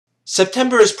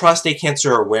September is Prostate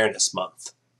Cancer Awareness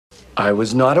Month. I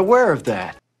was not aware of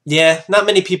that. Yeah, not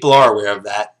many people are aware of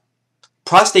that.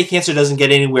 Prostate cancer doesn't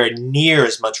get anywhere near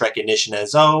as much recognition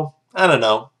as,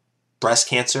 breast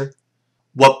cancer.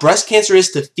 What breast cancer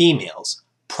is to females,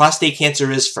 prostate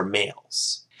cancer is for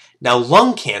males. Now,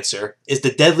 lung cancer is the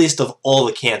deadliest of all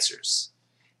the cancers.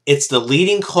 It's the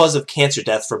leading cause of cancer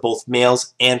death for both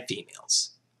males and females.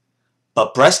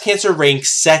 But breast cancer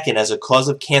ranks second as a cause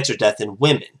of cancer death in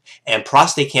women, and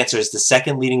prostate cancer is the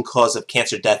second leading cause of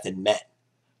cancer death in men.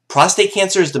 Prostate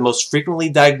cancer is the most frequently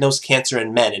diagnosed cancer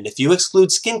in men, and if you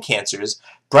exclude skin cancers,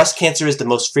 breast cancer is the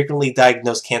most frequently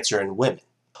diagnosed cancer in women.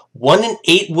 1 in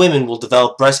 8 women will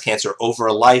develop breast cancer over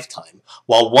a lifetime,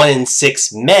 while 1 in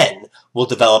 6 men will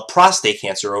develop prostate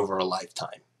cancer over a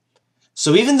lifetime.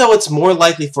 So even though it's more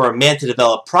likely for a man to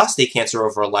develop prostate cancer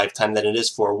over a lifetime than it is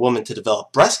for a woman to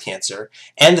develop breast cancer,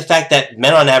 and the fact that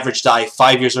men on average die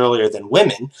 5 years earlier than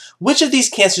women, which of these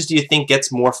cancers do you think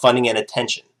gets more funding and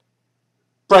attention?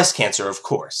 Breast cancer, of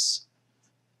course.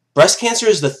 Breast cancer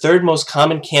is the third most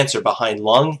common cancer behind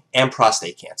lung and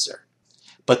prostate cancer.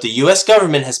 But the US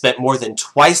government has spent more than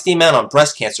twice the amount on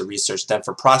breast cancer research than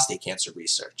for prostate cancer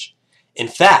research. In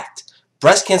fact,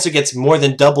 breast cancer gets more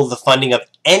than double the funding of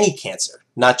any cancer,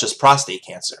 not just prostate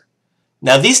cancer.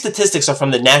 Now, these statistics are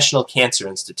from the National Cancer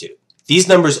Institute. These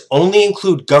numbers only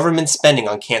include government spending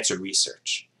on cancer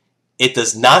research. It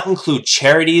does not include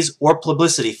charities or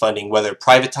publicity funding, whether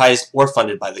privatized or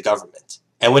funded by the government.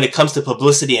 And when it comes to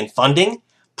publicity and funding,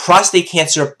 prostate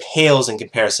cancer pales in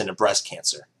comparison to breast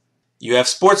cancer. You have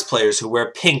sports players who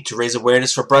wear pink to raise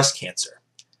awareness for breast cancer.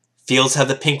 Fields have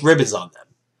the pink ribbons on them.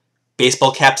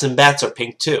 Baseball caps and bats are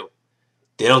pink too.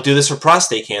 They don't do this for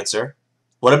prostate cancer.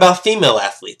 What about female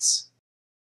athletes?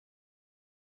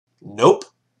 Nope,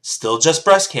 still just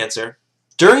breast cancer.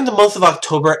 During the month of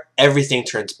October, everything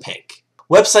turns pink.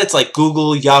 Websites like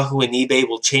Google, Yahoo, and eBay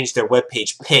will change their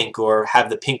webpage pink or have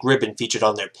the pink ribbon featured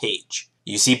on their page.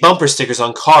 You see bumper stickers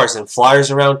on cars and flyers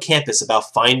around campus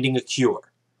about finding a cure.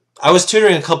 I was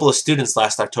tutoring a couple of students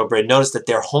last October and noticed that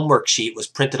their homework sheet was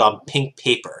printed on pink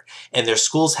paper, and their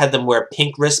schools had them wear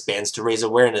pink wristbands to raise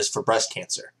awareness for breast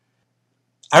cancer.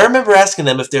 I remember asking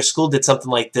them if their school did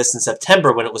something like this in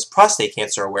September when it was Prostate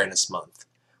Cancer Awareness Month.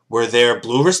 Were there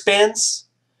blue wristbands?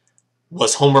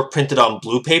 Was homework printed on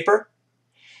blue paper?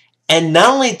 And not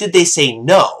only did they say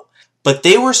no, but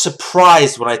they were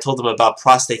surprised when I told them about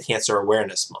Prostate Cancer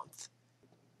Awareness Month.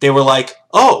 They were like,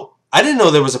 "Oh, I didn't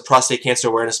know there was a Prostate Cancer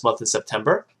Awareness Month in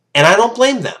September," and I don't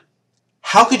blame them.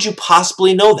 How could you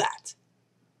possibly know that?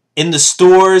 In the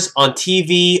stores, on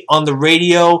TV, on the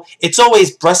radio, it's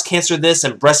always breast cancer this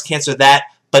and breast cancer that,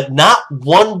 but not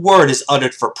one word is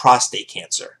uttered for prostate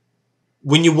cancer.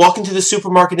 When you walk into the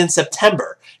supermarket in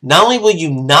September, not only will you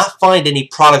not find any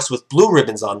products with blue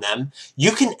ribbons on them,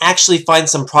 you can actually find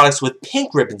some products with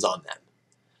pink ribbons on them.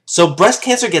 So breast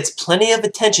cancer gets plenty of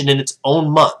attention in its own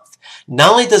month.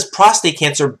 Not only does prostate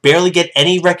cancer barely get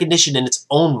any recognition in its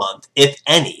own month, if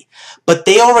any, but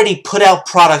they already put out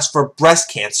products for breast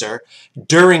cancer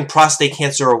during Prostate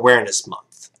Cancer Awareness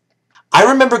Month. I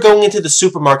remember going into the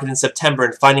supermarket in September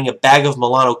and finding a bag of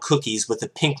Milano cookies with a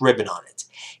pink ribbon on it.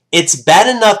 It's bad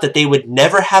enough that they would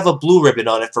never have a blue ribbon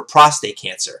on it for prostate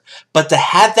cancer, but to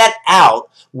have that out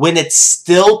when it's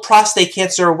still Prostate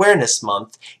Cancer Awareness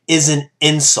Month is an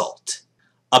insult.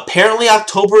 Apparently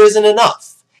October isn't enough.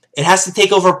 It has to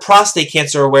take over Prostate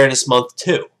Cancer Awareness Month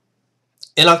too.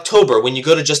 In October, when you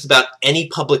go to just about any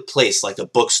public place like a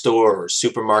bookstore or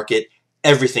supermarket,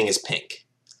 everything is pink.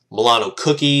 Milano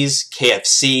cookies,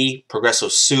 KFC, Progresso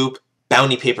soup,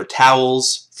 Bounty paper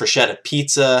towels, Freshetta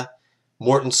pizza,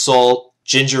 Morton salt,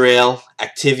 ginger ale,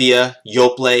 Activia,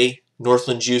 Yoplait,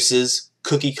 Northland juices,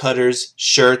 cookie cutters,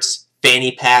 shirts,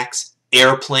 fanny packs,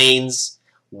 airplanes,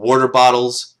 water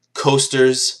bottles,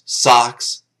 coasters,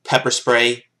 socks, pepper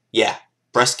spray, yeah,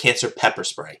 breast cancer pepper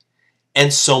spray,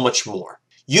 and so much more.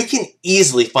 You can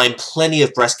easily find plenty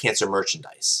of breast cancer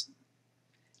merchandise.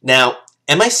 Now,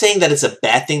 am I saying that it's a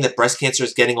bad thing that breast cancer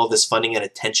is getting all this funding and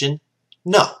attention?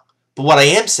 No. But what I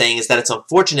am saying is that it's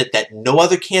unfortunate that no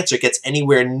other cancer gets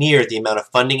anywhere near the amount of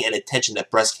funding and attention that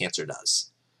breast cancer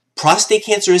does. Prostate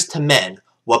cancer is to men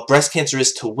what breast cancer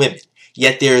is to women,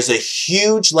 yet there is a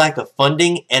huge lack of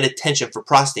funding and attention for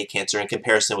prostate cancer in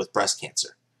comparison with breast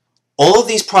cancer. All of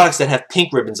these products that have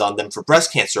pink ribbons on them for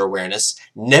breast cancer awareness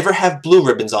never have blue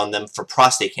ribbons on them for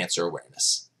prostate cancer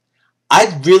awareness.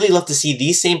 I'd really love to see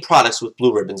these same products with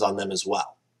blue ribbons on them as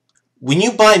well. When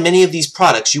you buy many of these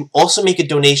products, you also make a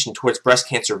donation towards breast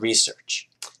cancer research.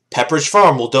 Pepperidge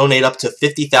Farm will donate up to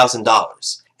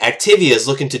 $50,000. Activia is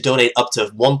looking to donate up to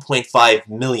 $1.5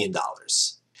 million.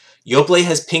 Yoplait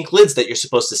has pink lids that you're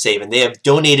supposed to save, and they have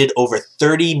donated over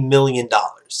 $30 million.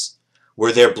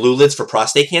 Were there blue lids for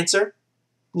prostate cancer?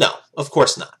 No, of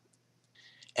course not.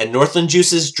 And Northland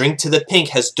Juice's Drink to the Pink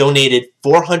has donated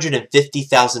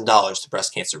 $450,000 to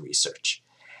breast cancer research.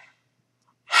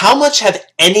 How much have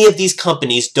any of these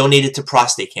companies donated to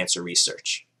prostate cancer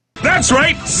research? That's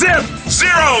right, zip!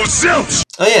 Zero, zilch!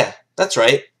 Oh yeah, that's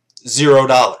right,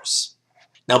 $0.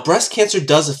 Now breast cancer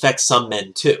does affect some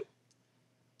men too.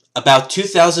 About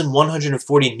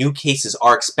 2,140 new cases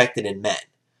are expected in men.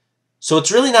 So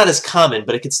it's really not as common,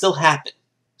 but it could still happen.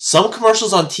 Some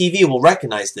commercials on TV will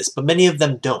recognize this, but many of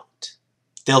them don't.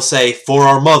 They'll say, for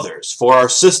our mothers, for our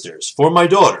sisters, for my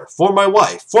daughter, for my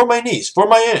wife, for my niece, for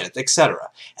my aunt, etc.,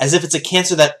 as if it's a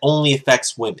cancer that only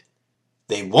affects women.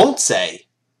 They won't say,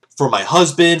 for my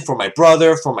husband, for my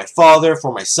brother, for my father,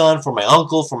 for my son, for my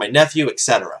uncle, for my nephew,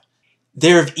 etc.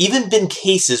 There have even been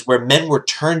cases where men were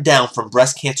turned down from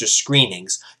breast cancer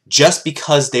screenings just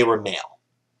because they were male.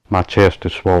 My chest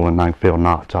is swollen and I can feel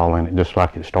knots all in it, just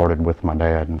like it started with my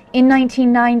dad. In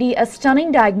 1990, a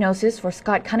stunning diagnosis for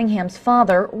Scott Cunningham's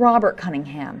father, Robert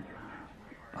Cunningham.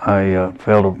 I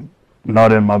felt a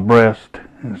knot in my breast,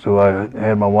 and so I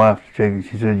had my wife check it.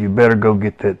 She said, you better go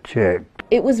get that checked.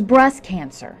 It was breast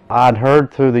cancer. I'd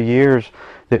heard through the years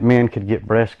that men could get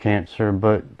breast cancer,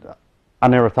 but I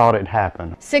never thought it'd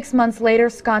happen. 6 months later,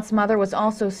 Scott's mother was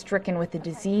also stricken with the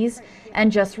disease,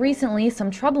 and just recently, some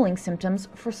troubling symptoms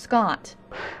for Scott.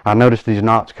 I noticed these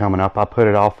knots coming up. I put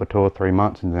it off for 2 or 3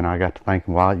 months, and then I got to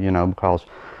thinking, well, you know, because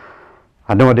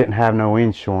I know I didn't have no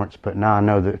insurance, but now I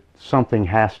know that something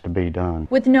has to be done.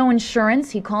 With no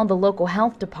insurance, he called the local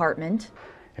health department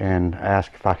and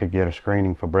asked if I could get a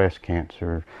screening for breast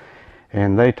cancer.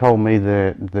 And they told me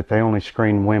that they only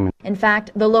screen women. In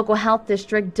fact, the local health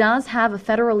district does have a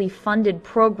federally funded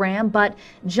program, but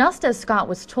just as Scott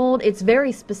was told, it's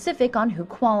very specific on who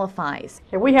qualifies.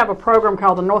 We have a program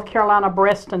called the North Carolina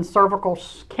Breast and Cervical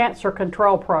Cancer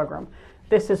Control Program.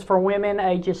 This is for women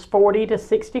ages 40 to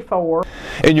 64.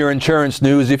 In your insurance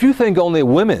news, if you think only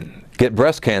women get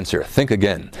breast cancer, think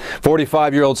again.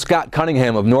 45-year-old Scott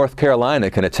Cunningham of North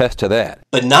Carolina can attest to that.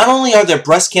 But not only are there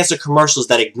breast cancer commercials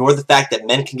that ignore the fact that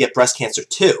men can get breast cancer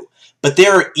too, but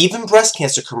there are even breast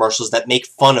cancer commercials that make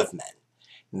fun of men,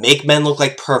 make men look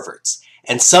like perverts,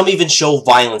 and some even show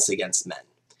violence against men.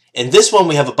 In this one,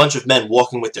 we have a bunch of men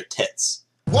walking with their tits.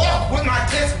 Walk with my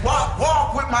tits,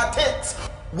 walk with my tits.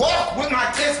 Walk with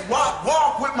my tits, walk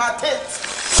with my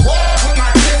tits. Walk with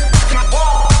my tits,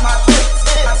 walk with my tits.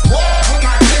 Walk with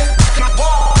my tits,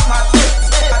 walk with my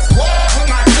tits. Walk with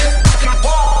my tits,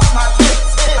 walk with my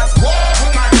tits. Walk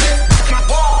with my tits,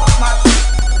 walk with my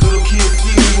tits. Little kid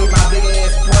see me with my big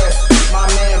ass breasts, my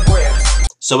man breasts.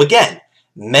 So again,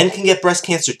 men can get breast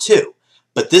cancer too,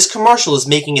 but this commercial is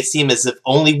making it seem as if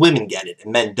only women get it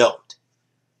and men don't.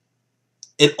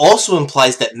 It also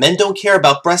implies that men don't care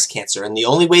about breast cancer, and the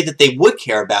only way that they would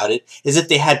care about it is if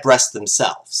they had breasts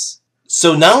themselves.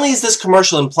 So not only is this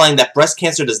commercial implying that breast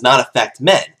cancer does not affect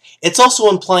men, it's also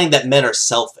implying that men are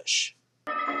selfish.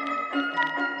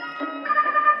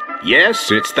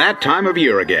 Yes, it's that time of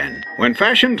year again, when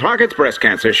Fashion Target's breast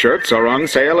cancer shirts are on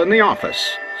sale in the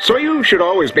office. So you should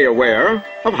always be aware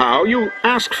of how you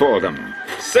ask for them.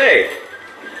 Say,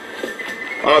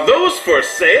 are those for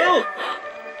sale?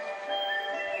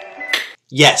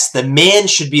 Yes, the man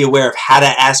should be aware of how to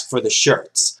ask for the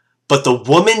shirts, but the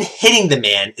woman hitting the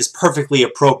man is perfectly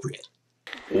appropriate.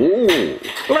 Ooh,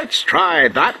 let's try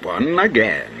that one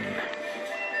again.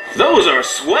 Those are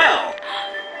swell!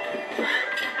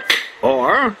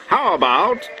 Or, how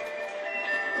about...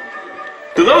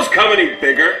 Do those come any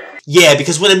bigger? Yeah,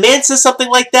 because when a man says something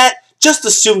like that, just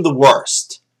assume the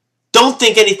worst. Don't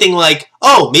think anything like,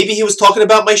 oh, maybe he was talking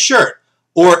about my shirt.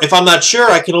 Or if I'm not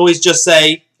sure, I can always just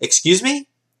say, excuse me?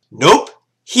 Nope.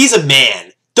 He's a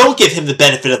man. Don't give him the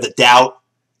benefit of the doubt.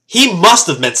 He must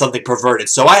have meant something perverted,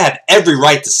 so I have every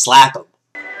right to slap him.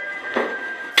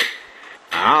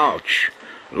 Ouch.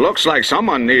 Looks like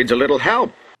someone needs a little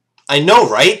help. I know,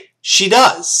 right? She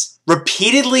does.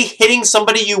 Repeatedly hitting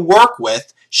somebody you work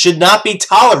with should not be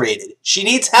tolerated. She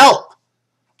needs help.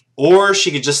 Or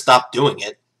she could just stop doing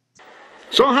it.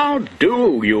 So how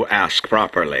do you ask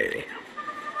properly?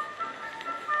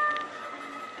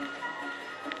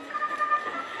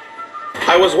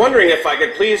 I was wondering if I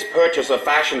could please purchase a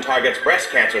Fashion Target's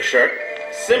breast cancer shirt,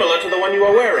 similar to the one you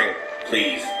are wearing,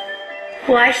 please.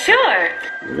 Why, sure.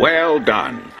 Well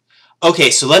done.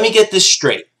 Okay, so let me get this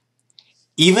straight.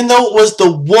 Even though it was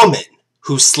the woman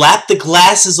who slapped the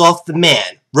glasses off the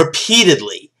man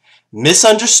repeatedly,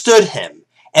 misunderstood him,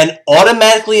 and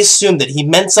automatically assumed that he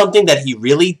meant something that he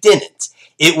really didn't,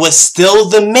 it was still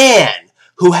the man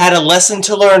who had a lesson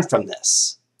to learn from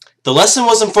this. The lesson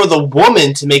wasn't for the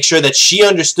woman to make sure that she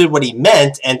understood what he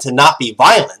meant and to not be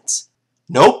violent.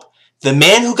 Nope, the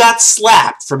man who got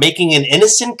slapped for making an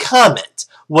innocent comment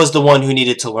was the one who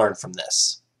needed to learn from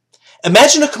this.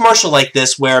 Imagine a commercial like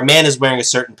this where a man is wearing a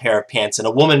certain pair of pants and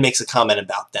a woman makes a comment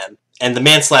about them, and the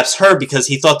man slaps her because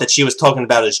he thought that she was talking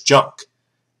about his junk.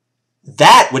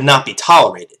 That would not be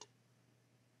tolerated.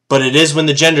 But it is when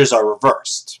the genders are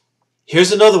reversed.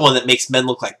 Here's another one that makes men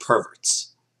look like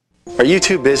perverts. Are you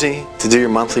too busy to do your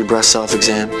monthly breast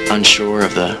self-exam? Unsure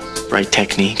of the right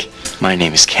technique? My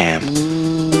name is Cam.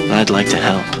 I'd like to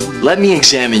help. Let me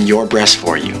examine your breast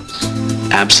for you.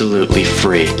 Absolutely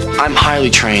free. I'm highly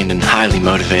trained and highly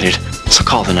motivated, so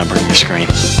call the number on your screen.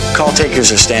 Call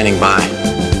takers are standing by.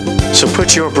 So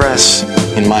put your breasts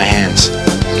in my hands.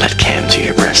 Let Cam do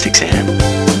your breast exam.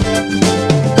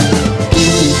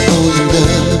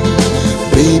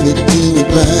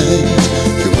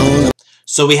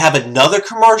 So we have another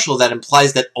commercial that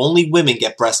implies that only women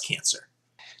get breast cancer.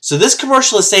 So this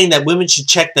commercial is saying that women should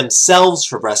check themselves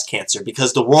for breast cancer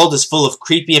because the world is full of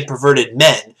creepy and perverted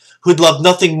men who'd love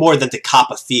nothing more than to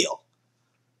cop a feel.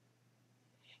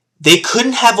 They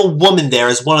couldn't have a woman there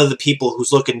as one of the people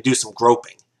who's looking to do some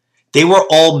groping. They were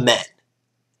all men.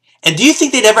 And do you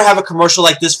think they'd ever have a commercial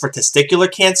like this for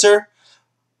testicular cancer,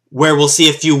 where we'll see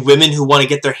a few women who want to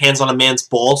get their hands on a man's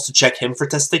balls to check him for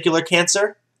testicular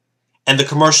cancer? And the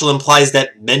commercial implies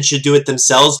that men should do it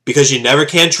themselves because you never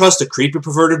can trust a creepy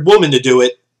perverted woman to do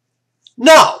it.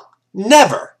 No,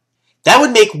 never. That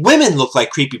would make women look like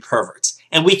creepy perverts,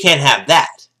 and we can't have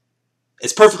that.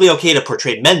 It's perfectly okay to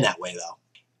portray men that way, though.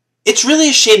 It's really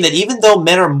a shame that even though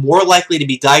men are more likely to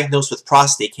be diagnosed with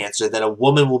prostate cancer than a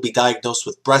woman will be diagnosed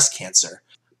with breast cancer,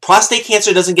 prostate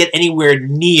cancer doesn't get anywhere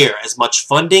near as much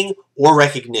funding or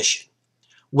recognition.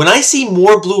 When I see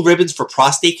more blue ribbons for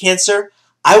prostate cancer,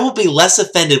 I will be less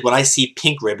offended when I see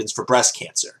pink ribbons for breast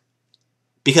cancer.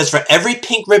 Because for every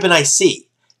pink ribbon I see,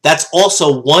 that's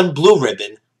also one blue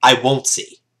ribbon I won't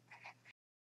see.